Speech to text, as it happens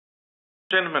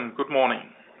Gentlemen, good morning.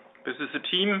 This is the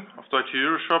team of Deutsche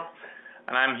EuroShop,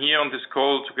 and I'm here on this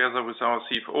call together with our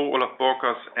CFO, Olaf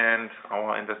Borkers, and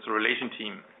our investor relation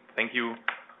team. Thank you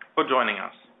for joining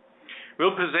us.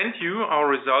 We'll present you our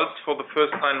results for the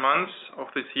first 9 months of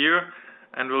this year,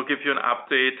 and we'll give you an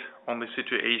update on the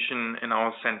situation in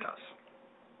our centers.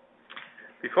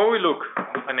 Before we look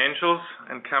at the financials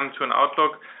and come to an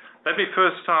outlook, let me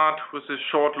first start with a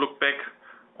short look back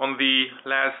on the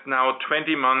last now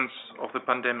 20 months of the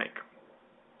pandemic.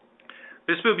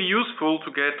 This will be useful to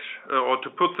get or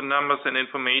to put the numbers and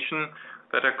information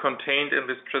that are contained in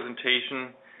this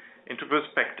presentation into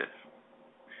perspective.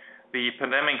 The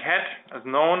pandemic had, as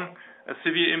known, a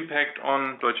severe impact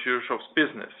on Deutsche EuroShop's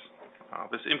business.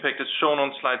 This impact is shown on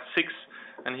slide 6,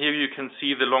 and here you can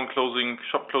see the long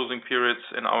shop closing periods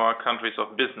in our countries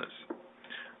of business.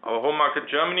 Our home market,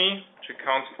 Germany, which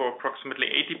accounts for approximately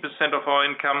 80% of our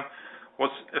income,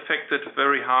 was affected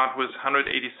very hard with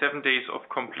 187 days of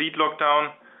complete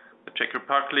lockdown. The Czech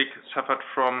Republic suffered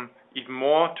from even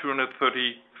more, 235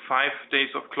 days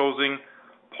of closing,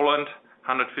 Poland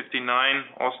 159,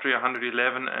 Austria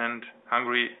 111, and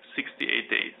Hungary 68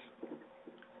 days.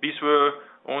 These were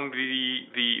only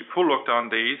the full lockdown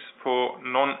days for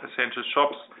non-essential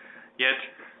shops, yet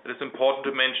it is important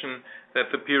to mention that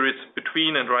the periods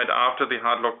between and right after the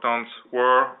hard lockdowns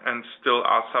were and still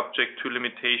are subject to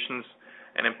limitations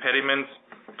and impediments,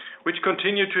 which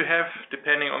continue to have,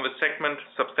 depending on the segment,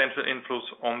 substantial influence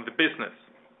on the business.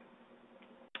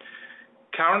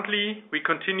 Currently, we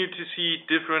continue to see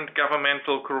different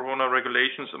governmental corona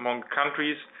regulations among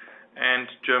countries and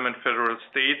German federal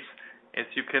states, as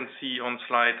you can see on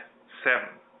slide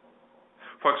 7.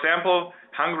 For example,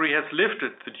 Hungary has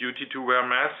lifted the duty to wear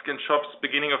masks in shops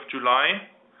beginning of July.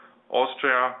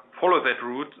 Austria followed that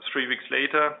route 3 weeks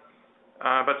later,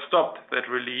 but stopped that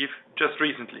relief just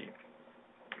recently.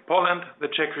 Poland, the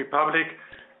Czech Republic,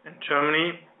 and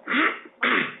Germany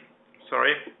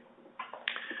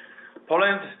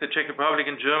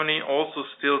also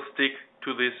still stick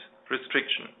to this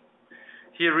restriction.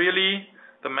 Here really,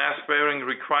 the mask wearing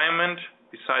requirement,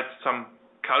 besides some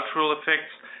cultural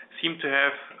effects, seem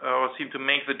to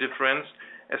make the difference,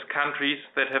 as countries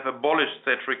that have abolished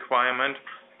that requirement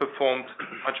performed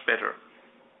much better.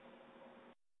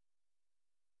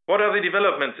 What are the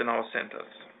developments in our centers?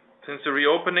 Since the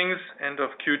reopenings end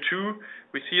of Q2,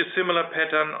 we see a similar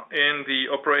pattern in the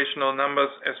operational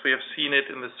numbers as we have seen it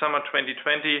in the summer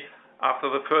 2020 after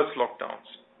the first lockdowns.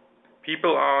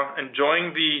 People are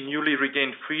enjoying the newly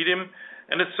regained freedom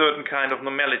and a certain kind of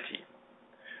normality.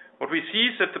 What we see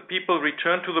is that the people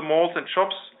return to the malls and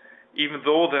shops, even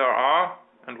though there are,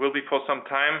 and will be for some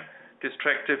time,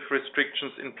 distractive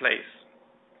restrictions in place.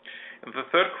 In the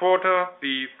third quarter,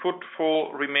 the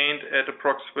footfall remained at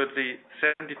approximately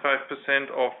 75%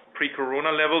 of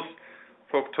pre-corona levels.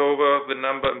 For October, the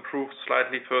number improved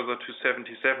slightly further to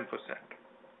 77%.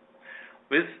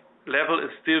 This level is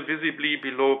still visibly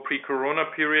below pre-corona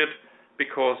period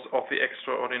because of the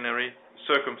extraordinary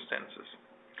circumstances.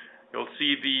 You'll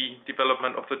see the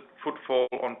development of the footfall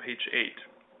on page 8.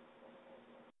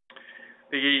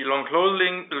 The long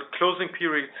closing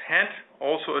periods had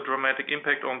also a dramatic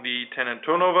impact on the tenant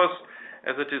turnovers,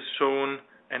 as it is shown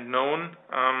and known,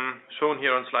 shown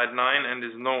here on slide 9 and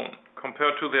is known.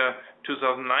 Compared to their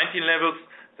 2019 levels,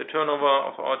 the turnover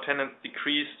of our tenants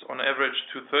decreased on average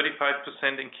to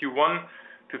 35% in Q1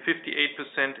 to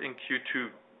 58% in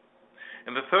Q2.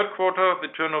 In the third quarter,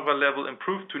 the turnover level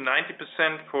improved to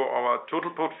 90% for our total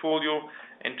portfolio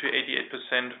and to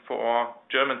 88% for our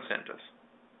German centers.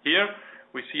 Here,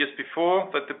 we see as before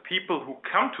that the people who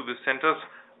come to the centers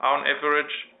are on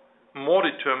average more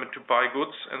determined to buy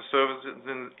goods and services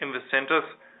in the centers,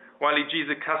 while e.g.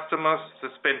 the customers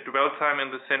that spend dwell time in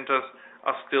the centers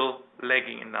are still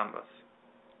lagging in numbers.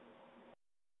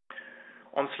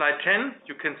 On slide 10,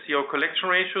 you can see our collection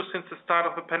ratio since the start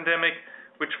of the pandemic,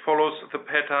 which follows the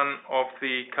pattern of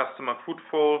the customer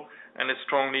footfall and is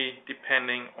strongly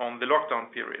depending on the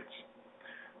lockdown periods.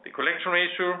 The collection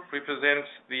ratio represents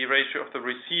the ratio of the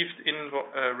received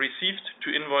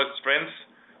to invoiced rents,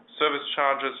 service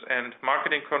charges, and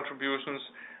marketing contributions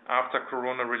after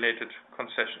corona-related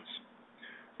concessions.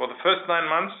 For the first 9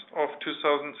 months of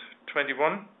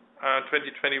 2021,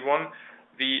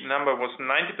 the number was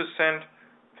 90%.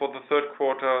 For the third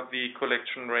quarter, the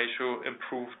collection ratio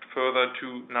improved further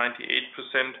to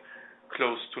 98%,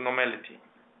 close to normality.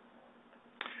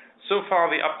 So far,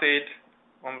 the update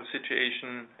on the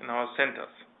situation in our centers.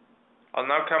 I'll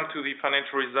now come to the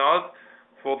financial result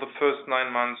for the first 9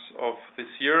 months of this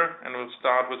year, and we'll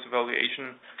start with the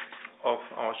valuation of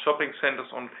our shopping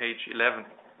centers on page 11.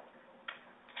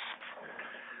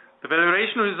 The The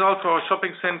valuation result for our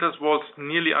shopping centers was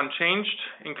nearly unchanged,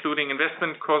 including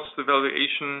investment costs. The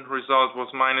valuation result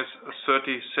was minus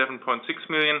 37.6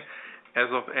 million as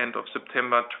of end of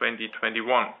September 2021.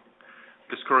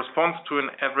 This corresponds to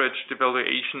an average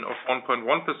devaluation of 1.1%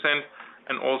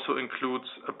 and also includes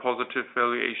a positive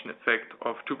valuation effect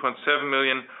of 2.7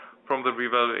 million from the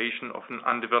revaluation of an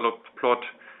undeveloped plot,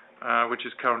 which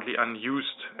is currently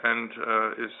unused and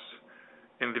is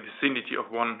in the vicinity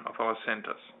of one of our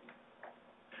centers.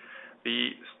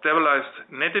 The stabilized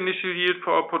net initial yield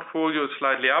for our portfolio is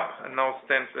slightly up and now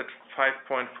stands at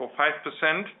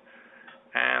 5.45%.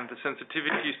 And the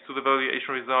sensitivities to the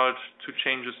valuation result to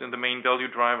changes in the main value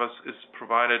drivers is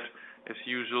provided as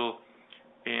usual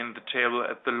in the table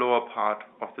at the lower part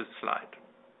of this slide.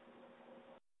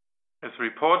 As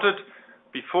reported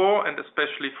before, and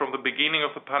especially from the beginning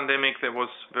of the pandemic, there was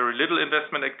very little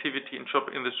investment activity in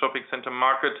the shopping center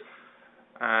market.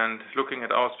 And looking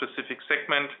at our specific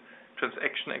segment,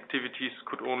 transaction activities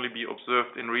could only be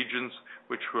observed in regions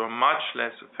which were much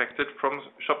less affected from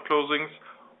shop closings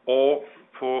or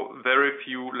for very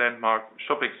few landmark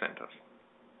shopping centers.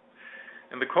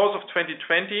 In the course of 2020,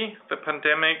 the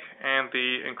pandemic and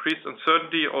the increased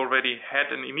uncertainty already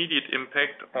had an immediate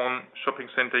impact on shopping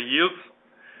center yields.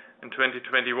 In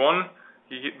 2021,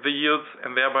 the yields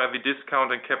and thereby the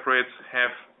discount and cap rates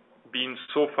have been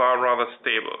so far rather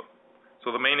stable. So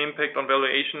the main impact on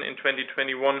valuation in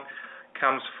 2021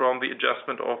 comes from the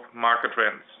adjustment of market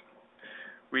rents.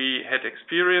 We had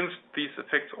experienced these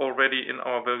effects already in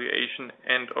our valuation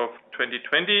end of 2020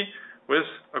 with,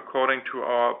 according to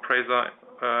our appraiser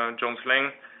Jones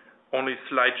Lang, only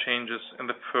slight changes in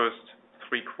the first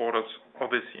 3 quarters of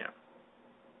this year.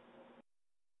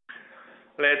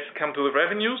 Let's come to the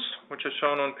revenues, which are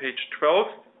shown on page 12.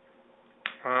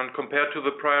 And compared to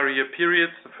the prior year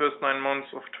periods, the first 9 months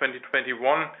of 2021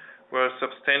 were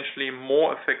substantially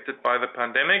more affected by the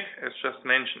pandemic, as just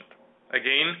mentioned.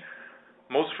 Again,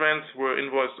 most rents were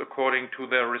invoiced according to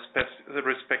their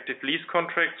respective lease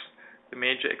contracts. The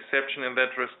major exception in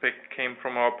that respect came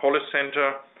from our Polish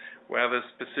center, where the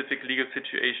specific legal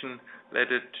situation led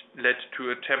to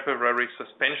a temporary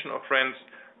suspension of rents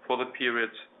for the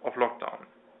periods of lockdown.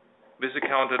 This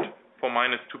accounted for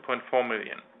minus 2.4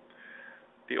 million.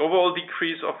 The overall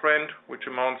decrease of rent, which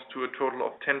amounts to a total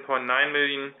of 10.9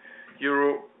 million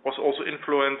euro, was also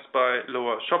influenced by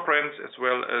lower shop rents as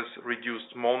well as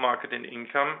reduced mall marketing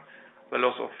income, the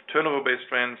loss of turnover-based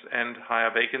rents and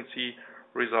higher vacancy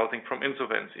resulting from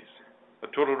insolvencies. The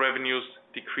total revenues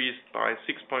decreased by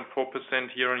 6.4%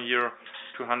 year-on-year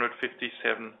to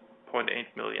 157.8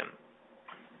 million.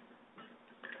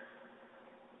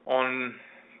 On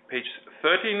page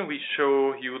 13, we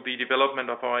show you the development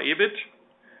of our EBIT,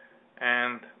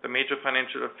 and the major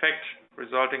financial effect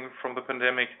resulting from the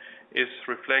pandemic is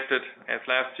reflected, as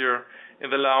last year,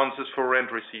 in the allowances for rent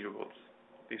receivables.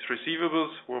 These receivables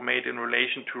were made in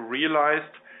relation to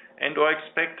realized and/or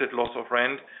expected loss of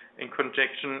rent in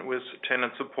conjunction with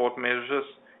tenant support measures,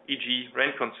 e.g.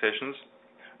 rent concessions,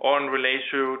 or in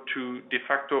relation to de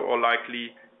facto or likely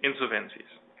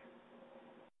insolvencies.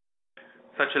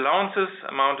 Such allowances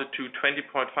amounted to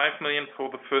 20.5 million for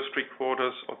the first 3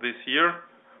 quarters of this year.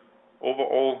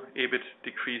 Overall, EBIT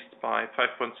decreased by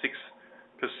 5.6%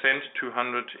 to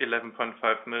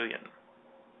 111.5 million.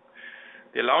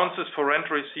 The allowances for rent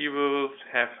receivables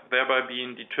have thereby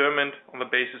been determined on the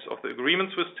basis of the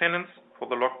agreements with tenants for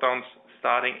the lockdowns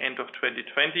starting end of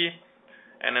 2020,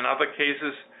 and in other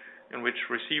cases in which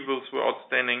receivables were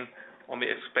outstanding on the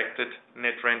expected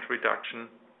net rent reduction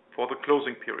for the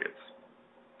closing periods.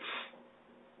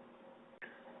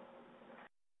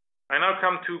 I now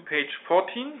come to page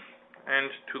 14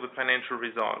 and to the financial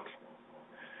result.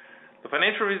 The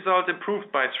financial result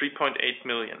improved by 3.8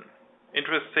 million.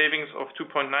 Interest savings of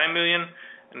 2.9 million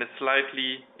and a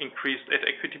slightly increased at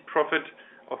equity profit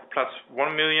of plus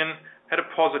 1 million had a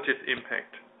positive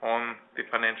impact on the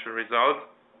financial result.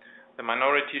 The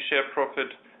minority share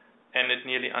profit ended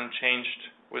nearly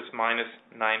unchanged with minus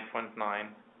 9.9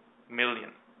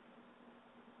 million.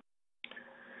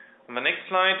 On the next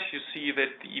slide, you see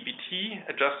that the EBT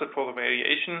adjusted for the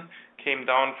variation came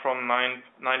down from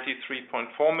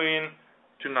 93.4 million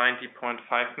to 90.5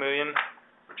 million,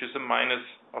 which is a minus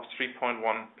of 3.1%.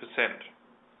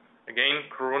 Again,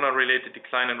 corona-related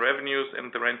decline in revenues and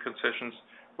the rent concessions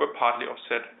were partly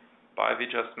offset by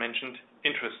the just mentioned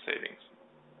interest savings.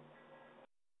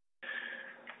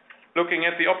 Looking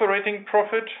at the operating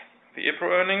profit, the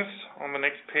EPRA earnings on the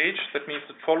next page, that means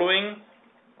the following.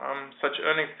 Such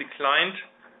earnings declined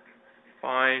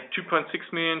by 2.6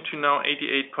 million to now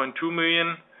 88.2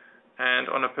 million, and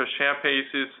on a per share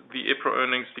basis, the EPRA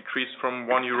earnings decreased from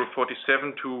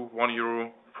 €1.47 to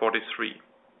 €1.43.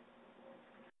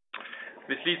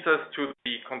 This leads us to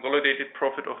the consolidated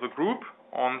profit of the group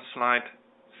on slide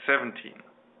 17.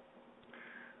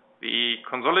 The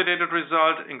consolidated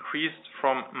result increased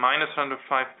from minus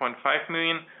 105.5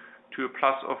 million to a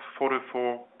plus of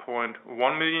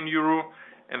 44.1 million euro,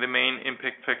 and the main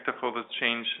impact factor for the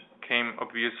change came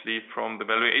obviously from the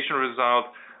valuation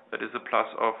result, that is a plus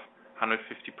of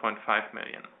 150.5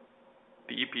 million.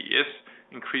 The EPS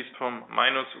increased from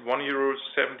minus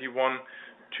 €1.71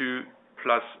 to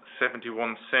plus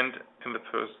 71 cents in the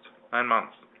first 9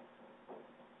 months.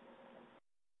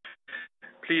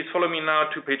 Please follow me now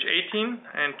to page 18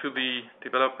 and to the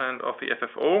development of the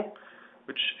FFO,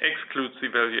 which excludes the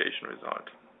valuation result.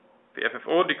 The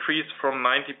FFO decreased from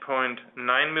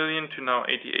 90.9 million to now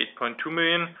 88.2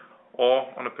 million, or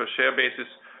on a per share basis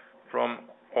from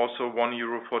also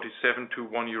 €1.47 to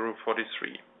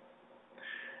 €1.43.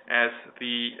 As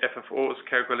the FFO is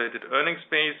calculated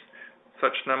earnings-based,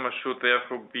 such numbers should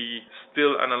therefore be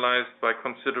still analyzed by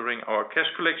considering our cash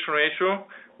collection ratio,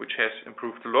 which has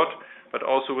improved a lot, but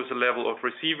also with a level of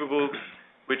receivables,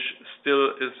 which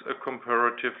still is a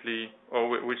comparatively, or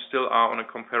which still are on a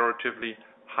comparatively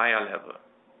higher level.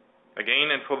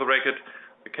 Again, and for the record,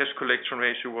 the cash collection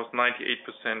ratio was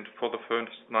 98% for the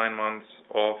first 9 months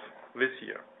of this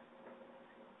year.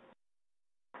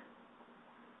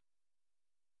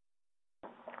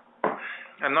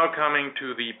 I'm now coming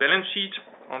to the balance sheet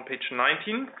on page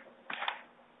 19.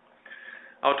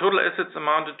 Our total assets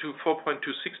amounted to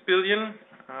 4.26 billion.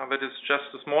 That is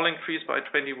just a small increase by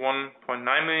 21.9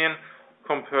 million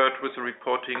compared with the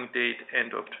reporting date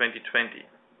end of 2020.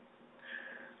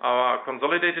 Our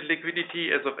consolidated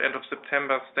liquidity as of end of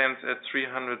September stands at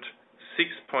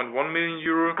 306.1 million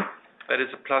euro. That is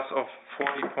a plus of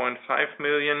 40.5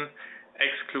 million,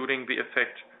 excluding the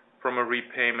effect from a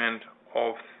repayment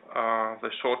of the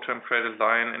short-term credit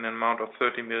line in an amount of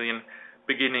 30 million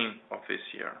beginning of this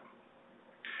year.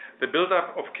 The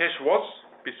build-up of cash was,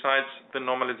 besides the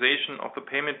normalization of the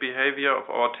payment behavior of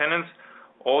our tenants,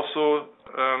 also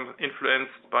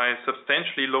influenced by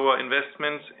substantially lower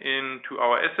investments into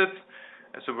our assets,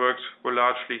 as the works were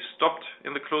largely stopped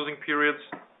in the closing periods,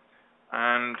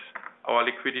 and our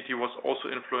liquidity was also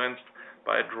influenced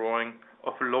by a drawing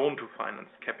of a loan to finance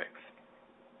capex.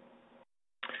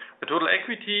 The total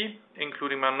equity,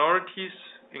 including minorities,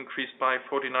 increased by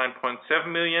 49.7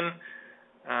 million.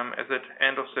 As at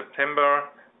end of September,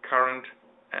 current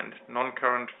and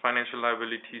non-current financial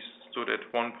liabilities stood at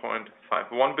 1.51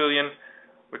 billion,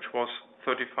 which was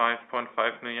 35.5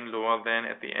 million lower than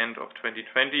at the end of 2020,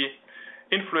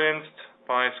 influenced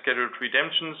by scheduled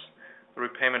redemptions, the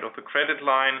repayment of the credit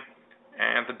line,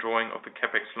 and the drawing of the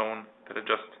capex loan that I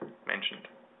just mentioned.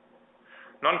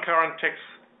 Non-current tax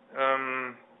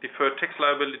deferred tax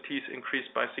liabilities increased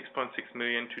by 6.6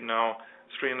 million to now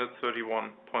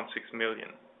 331.6 million.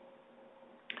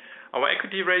 Our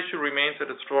equity ratio remains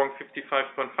at a strong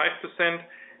 55.5%,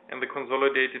 and the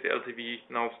consolidated LTV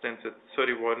now stands at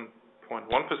 31.1%.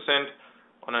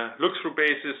 On a look-through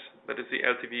basis, that is the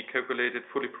LTV calculated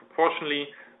fully proportionally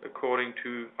according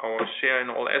to our share in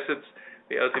all assets,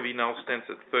 the LTV now stands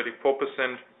at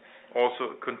 34%,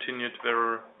 also a continued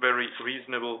very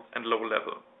reasonable and low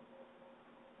level.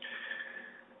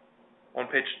 On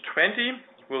page 20,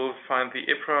 we'll find the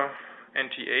EPRA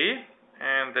NTA,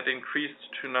 and that increased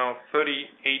to now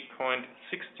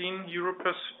 38.16 euro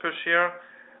per share.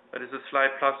 That is a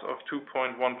slight plus of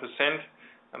 2.1%,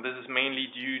 and this is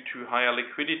mainly due to higher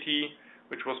liquidity,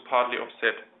 which was partly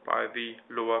offset by the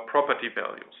lower property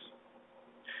values.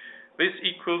 This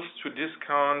equals to a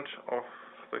discount of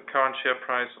the current share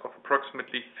price of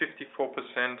approximately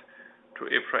 54% to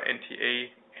EPRA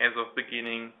NTA as of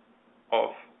beginning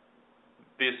of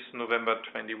this November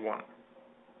 21.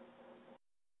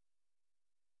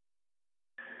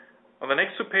 On the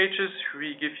next 2 pages,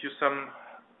 we give you some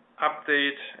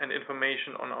update and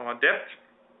information on our debt.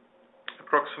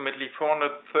 Approximately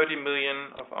 430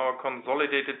 million of our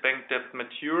consolidated bank debt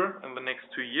mature in the next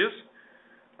 2 years.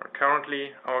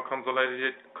 Currently, our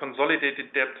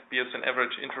consolidated debt bears an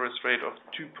average interest rate of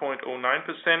 2.09%,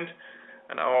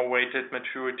 and our weighted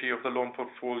maturity of the loan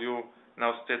portfolio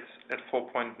now sits at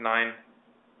 4.9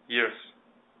 years.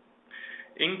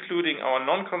 Including our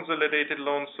non-consolidated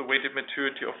loans, the weighted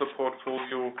maturity of the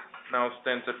portfolio now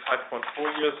stands at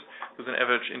 5.4 years with an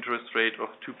average interest rate of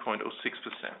 2.06%.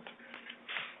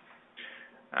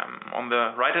 On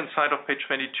the right-hand side of page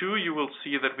 22, you will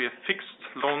see that we have fixed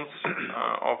loans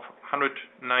of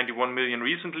 191 million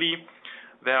recently.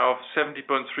 There are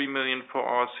 70.3 million for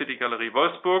our City Gallery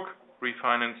Wolfsburg,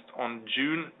 refinanced on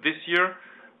June this year,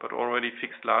 but already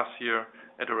fixed last year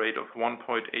at a rate of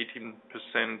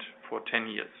 1.18% for 10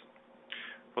 years.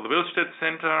 For the Willstedt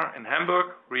Center in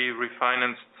Hamburg, we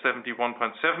refinanced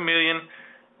 71.7 million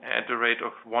at a rate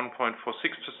of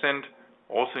 1.46%,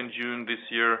 also in June this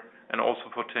year, and also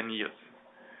for 10 years.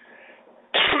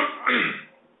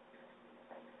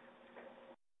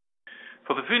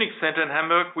 For the Phoenix Center in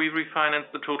Hamburg, we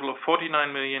refinanced a total of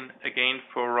 49 million, again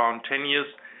for around 10 years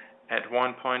at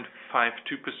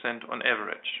 1.52% on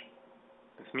average.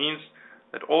 This means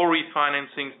that all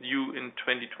refinancings due in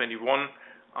 2021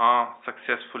 are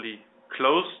successfully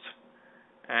closed,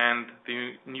 and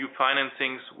the new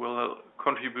financings will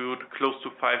contribute close to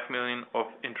 5 million of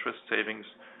interest savings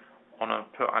on a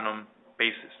per annum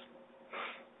basis.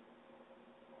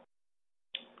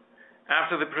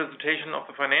 After the presentation of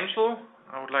the financial,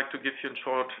 I would like to give you a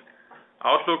short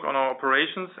outlook on our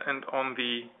operations and on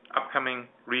the upcoming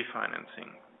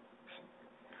refinancing.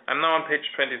 I'm now on page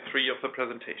 23 of the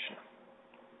presentation.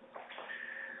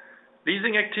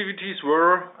 Leasing activities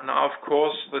were and are, of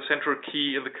course, the central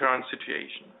key in the current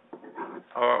situation.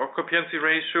 Our occupancy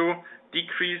ratio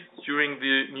decreased during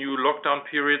the new lockdown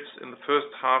periods in the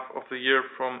first half of the year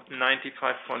from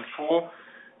 95.4%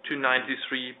 to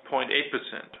 93.8%.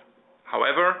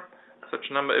 However, such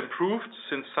number improved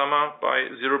since summer by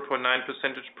 0.9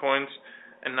 percentage points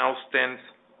and now stands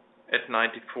at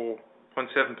 94.7%.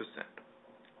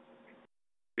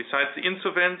 Besides the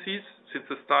insolvencies, since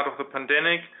the start of the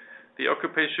pandemic, the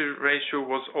occupancy ratio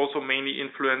was also mainly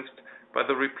influenced by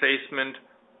the replacement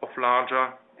of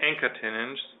larger anchor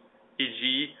tenants, e.g.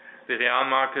 the Real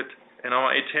Market and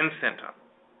our A10 Center.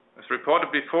 As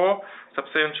reported before, a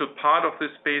substantial part of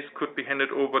this space could be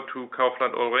handed over to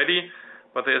Kaufland already,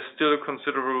 but there is still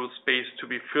considerable space to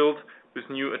be filled with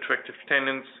new attractive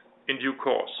tenants in due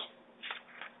course.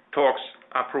 Talks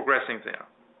are progressing there.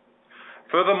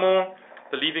 Furthermore,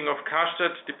 the leaving of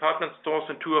Karstadt department stores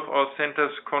in 2 of our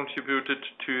centers contributed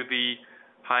to the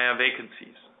higher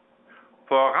vacancies.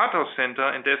 For our Rathaus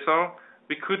Center in Dessau,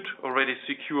 we could already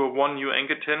secure 1 new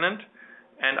anchor tenant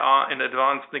and are in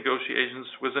advanced negotiations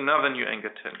with another new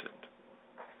anchor tenant.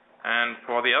 And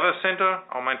for the other center,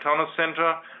 our Main-Taunus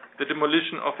Center, the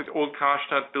demolition of the old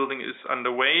Karstadt building is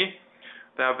underway.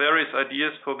 There are various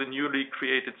ideas for the newly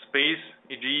created space,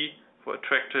 e.g. for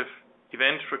attractive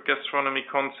event gastronomy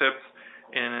concepts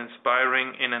in an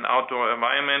inspiring in and outdoor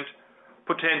environment,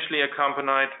 potentially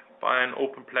accompanied by an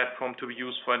open platform to be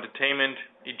used for entertainment,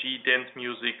 e.g. dance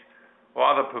music or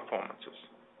other performances.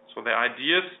 So there are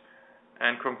ideas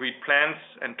and concrete plans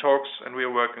and talks, and we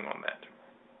are working on that.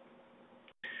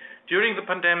 During the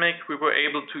pandemic, we were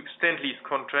able to extend lease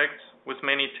contracts with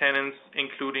many tenants,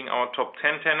 including our top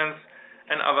 10 tenants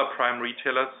and other prime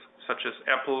retailers such as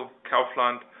Apple,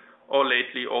 Kaufland, or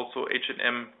lately also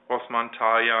H&M, Rossmann,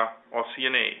 Thalia, or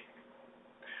C&A.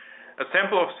 A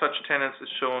sample of such tenants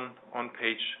is shown on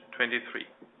page 23.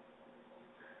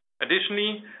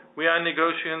 Additionally, we are in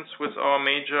negotiations with our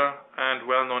major and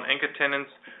well-known anchor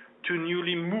tenants to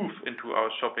newly move into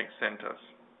our shopping centers.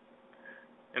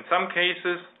 In some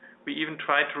cases, we even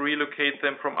try to relocate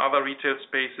them from other retail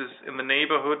spaces in the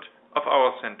neighborhood of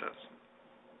our centers.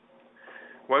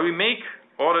 While we make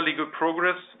orderly good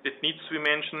progress, it needs to be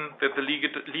mentioned that the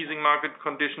leasing market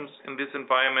conditions in this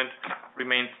environment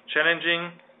remain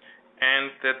challenging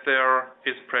and that there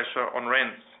is pressure on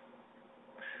rents.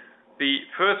 The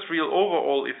first real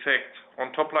overall effect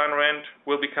on top-line rent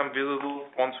will become visible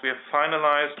once we have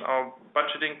finalized our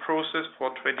budgeting process for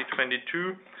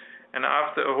 2022 and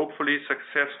after a hopefully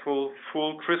successful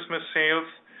full Christmas sales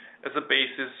as a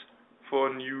basis for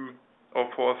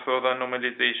a further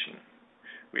normalization.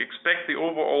 We expect the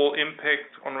overall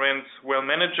impact on rents well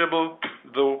manageable,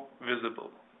 though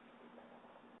visible.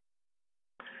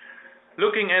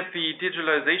 Looking at the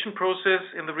digitalization process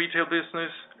in the retail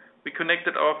business, we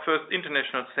connected our first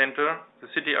international center, the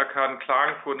City Arcade in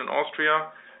Klagenfurt in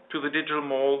Austria, to the digital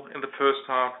mall in the first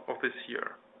half of this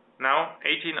year. Now,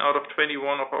 18 out of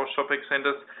 21 of our shopping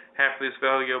centers have this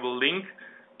valuable link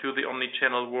to the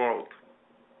omnichannel world.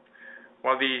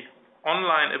 While the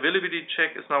online availability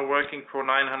check is now working for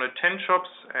 910 shops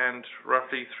and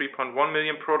roughly 3.1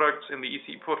 million products in the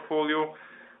EC portfolio,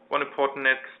 one important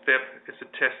next step is the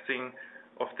testing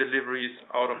of deliveries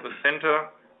out of the center,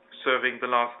 serving the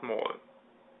last mall.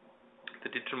 The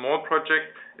digital mall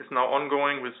project is now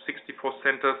ongoing with 64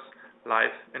 centers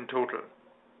live in total.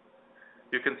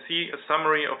 You can see a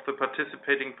summary of the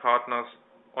participating partners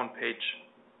on page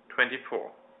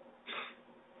 24.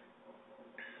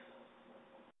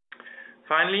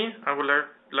 Finally, I would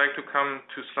like to come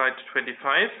to slide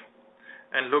 25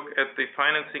 and look at the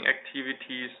financing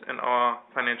activities and our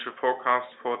financial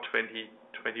forecast for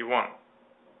 2021.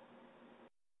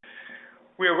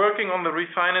 We are working on the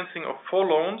refinancing of 4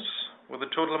 loans with a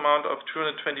total amount of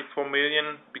 224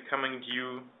 million becoming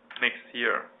due next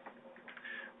year.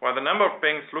 While the number of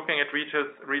banks looking at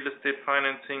real estate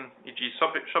financing, e.g.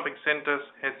 shopping centers,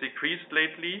 has decreased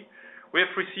lately, we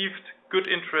have received good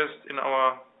interest in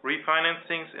our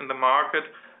refinancings in the market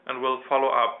and will follow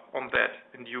up on that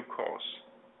in due course.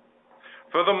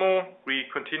 Furthermore, we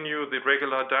continue the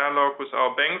regular dialogue with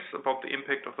our banks about the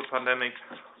impact of the pandemic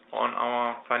on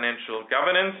our financial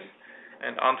governance,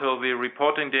 and until the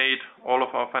reporting date, all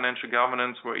of our financial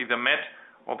governance were either met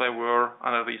or they were,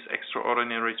 under these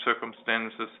extraordinary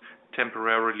circumstances,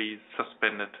 temporarily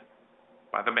suspended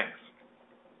by the banks.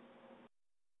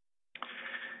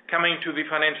 Coming to the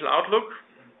financial outlook,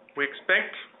 we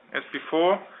expect, as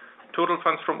before, total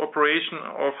funds from operation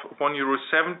of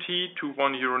 €1.70 to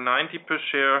 €1.90 per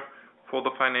share for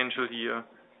the financial year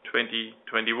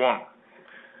 2021.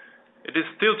 It is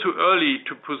still too early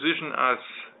to position us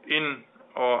in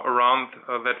or around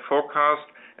that forecast,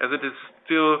 as it is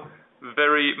still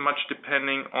very much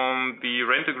depending on the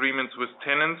rent agreements with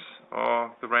tenants,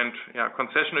 or the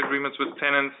concession agreements with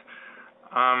tenants,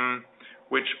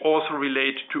 which also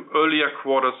relate to earlier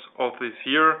quarters of this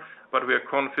year, but we are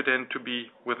confident to be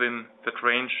within that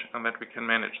range and that we can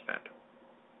manage that.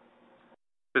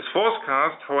 This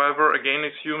forecast, however, again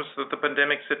assumes that the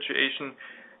pandemic situation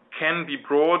can be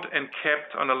brought and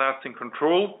kept under lasting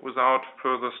control without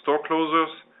further store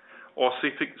closures or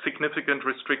significant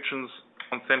restrictions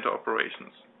on center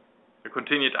operations. A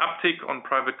continued uptick on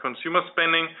private consumer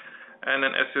spending and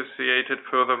an associated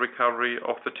further recovery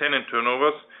of the tenant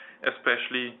turnovers,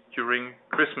 especially during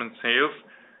Christmas sales,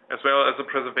 as well as the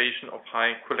preservation of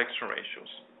high collection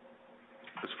ratios.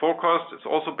 This forecast is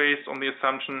also based on the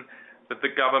assumption that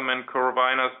the government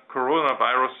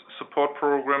coronavirus support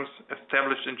programs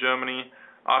established in Germany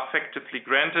are effectively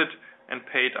granted and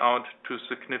paid out to a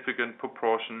significant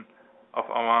proportion of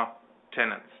our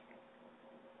tenants.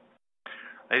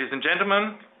 Ladies and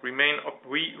gentlemen, we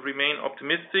remain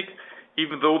optimistic,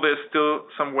 even though there's still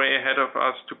some way ahead of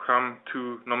us to come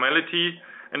to normality,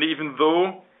 and even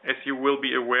though, as you will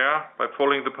be aware by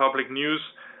following the public news,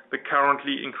 the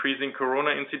currently increasing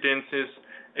corona incidences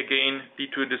again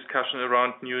lead to a discussion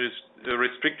around new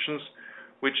restrictions,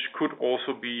 which could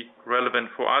also be relevant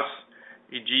for us,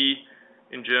 e.g.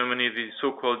 in Germany the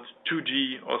so-called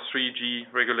 2G or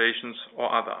 3G regulations or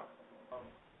other.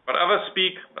 But others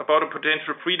speak about a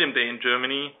potential Freedom Day in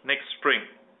Germany next spring.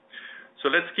 So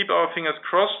let's keep our fingers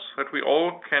crossed that we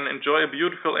all can enjoy a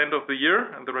beautiful end of the year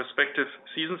and the respective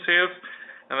season sales,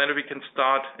 and then we can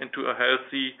start into a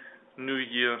healthy new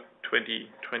year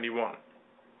 2021.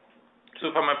 So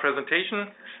for my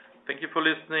presentation, thank you for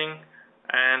listening,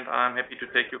 and I'm happy to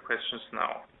take your questions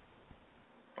now.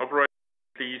 Operator,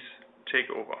 please take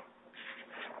over.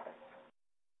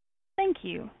 Thank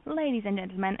you. Ladies and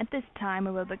gentlemen, at this time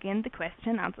we will begin the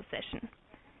question and answer session.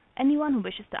 Anyone who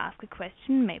wishes to ask a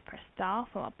question may press star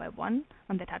followed by 1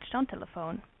 on their touchtone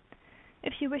telephone.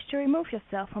 If you wish to remove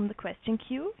yourself from the question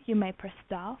queue, you may press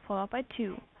star followed by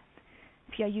 2.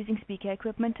 If you are using speaker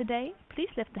equipment today, please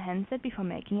lift the handset before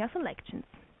making your selections.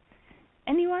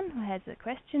 Anyone who has a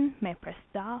question may press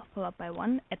star followed by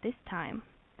 1 at this time.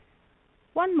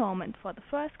 One moment for the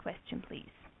first question, please.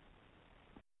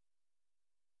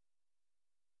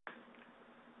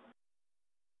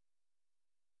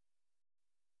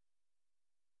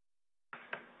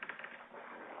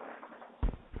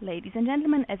 Ladies and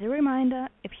gentlemen, as a reminder,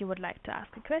 if you would like to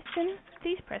ask a question,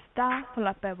 please press star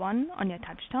followed by 1 on your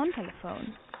touchtone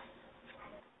telephone.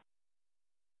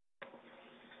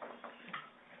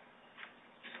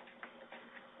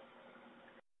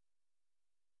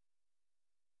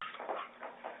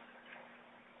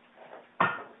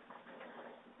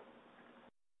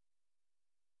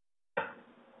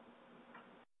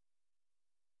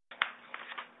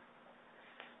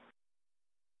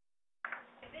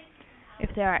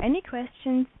 If there are any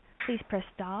questions, please press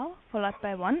star followed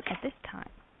by 1 at this time.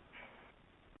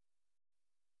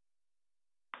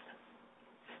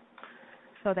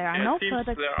 So there are no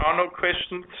further. There are no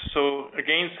questions. So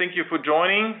again, thank you for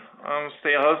joining.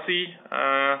 Stay healthy,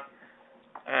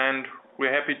 and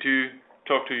we're happy to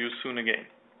talk to you soon again.